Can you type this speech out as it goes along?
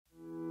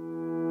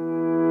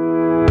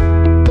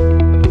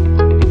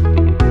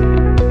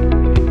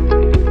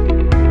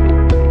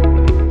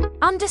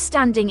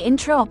Understanding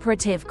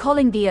intraoperative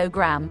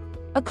cholangiogram,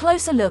 a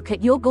closer look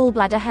at your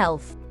gallbladder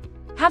health.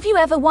 Have you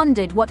ever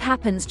wondered what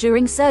happens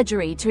during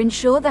surgery to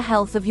ensure the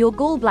health of your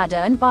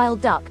gallbladder and bile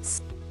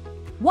ducts?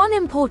 One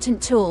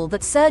important tool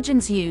that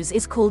surgeons use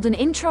is called an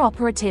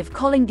intraoperative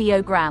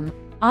cholangiogram,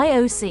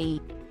 IOC.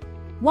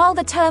 While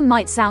the term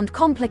might sound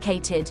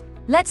complicated,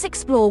 let's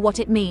explore what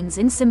it means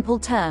in simple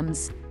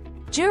terms.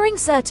 During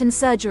certain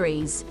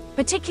surgeries,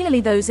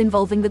 particularly those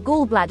involving the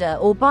gallbladder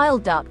or bile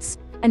ducts,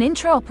 an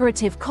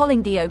intraoperative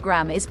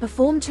cholangiogram is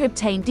performed to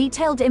obtain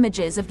detailed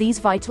images of these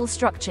vital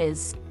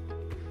structures.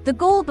 The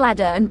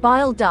gallbladder and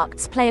bile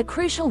ducts play a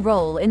crucial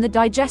role in the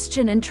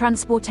digestion and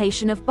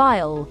transportation of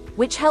bile,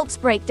 which helps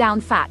break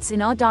down fats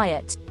in our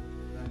diet.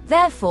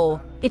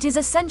 Therefore, it is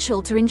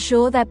essential to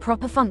ensure their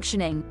proper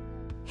functioning.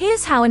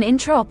 Here's how an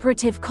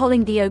intraoperative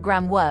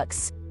cholangiogram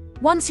works.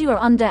 Once you are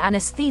under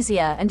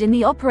anesthesia and in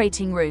the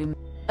operating room,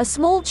 a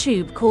small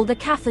tube called a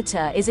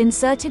catheter is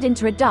inserted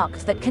into a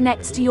duct that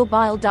connects to your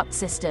bile duct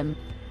system.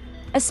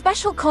 A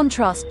special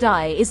contrast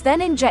dye is then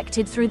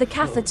injected through the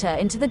catheter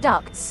into the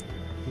ducts.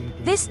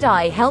 This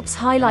dye helps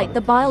highlight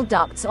the bile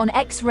ducts on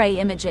X-ray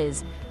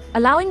images,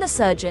 allowing the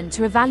surgeon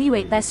to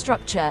evaluate their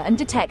structure and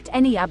detect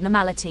any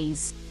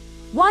abnormalities.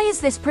 Why is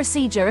this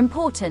procedure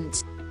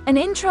important? An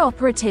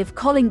intraoperative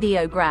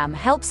cholangiogram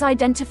helps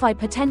identify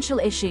potential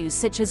issues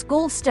such as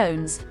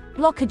gallstones,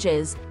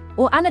 blockages,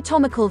 or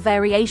anatomical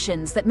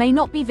variations that may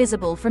not be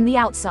visible from the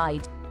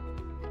outside.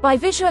 By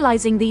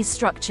visualizing these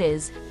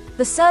structures,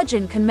 the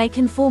surgeon can make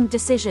informed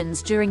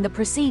decisions during the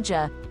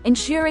procedure,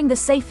 ensuring the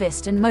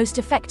safest and most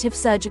effective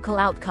surgical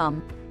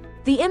outcome.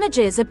 The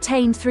images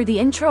obtained through the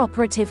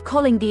intraoperative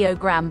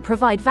cholangiogram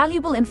provide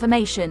valuable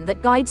information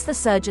that guides the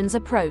surgeon's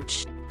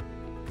approach.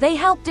 They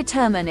help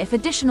determine if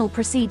additional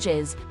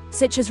procedures,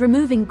 such as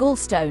removing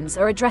gallstones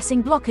or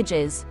addressing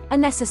blockages, are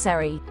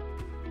necessary.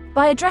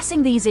 By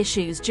addressing these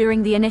issues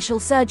during the initial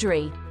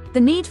surgery,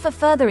 the need for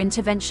further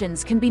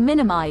interventions can be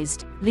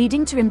minimized,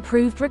 leading to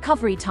improved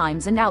recovery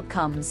times and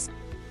outcomes.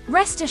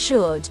 Rest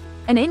assured,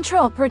 an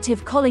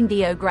intraoperative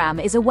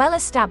cholangiogram is a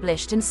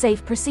well-established and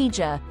safe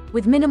procedure,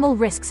 with minimal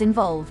risks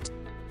involved.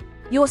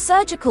 Your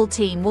surgical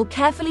team will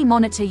carefully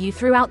monitor you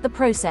throughout the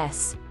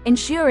process,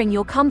 ensuring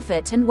your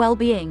comfort and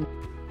well-being.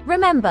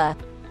 Remember,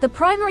 the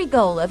primary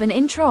goal of an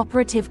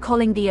intraoperative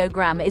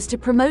cholangiogram is to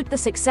promote the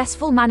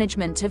successful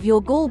management of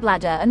your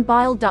gallbladder and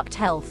bile duct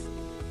health.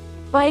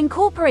 By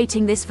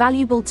incorporating this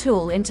valuable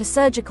tool into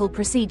surgical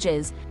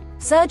procedures,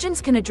 surgeons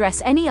can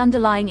address any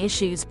underlying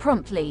issues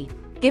promptly,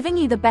 giving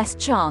you the best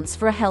chance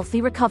for a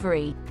healthy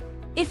recovery.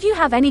 If you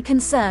have any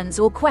concerns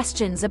or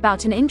questions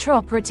about an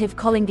intraoperative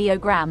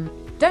cholangiogram,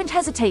 don't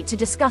hesitate to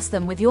discuss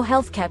them with your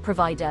healthcare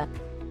provider.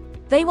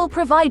 They will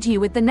provide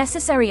you with the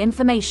necessary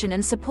information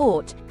and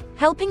support,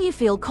 helping you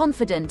feel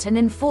confident and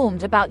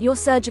informed about your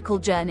surgical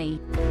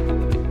journey.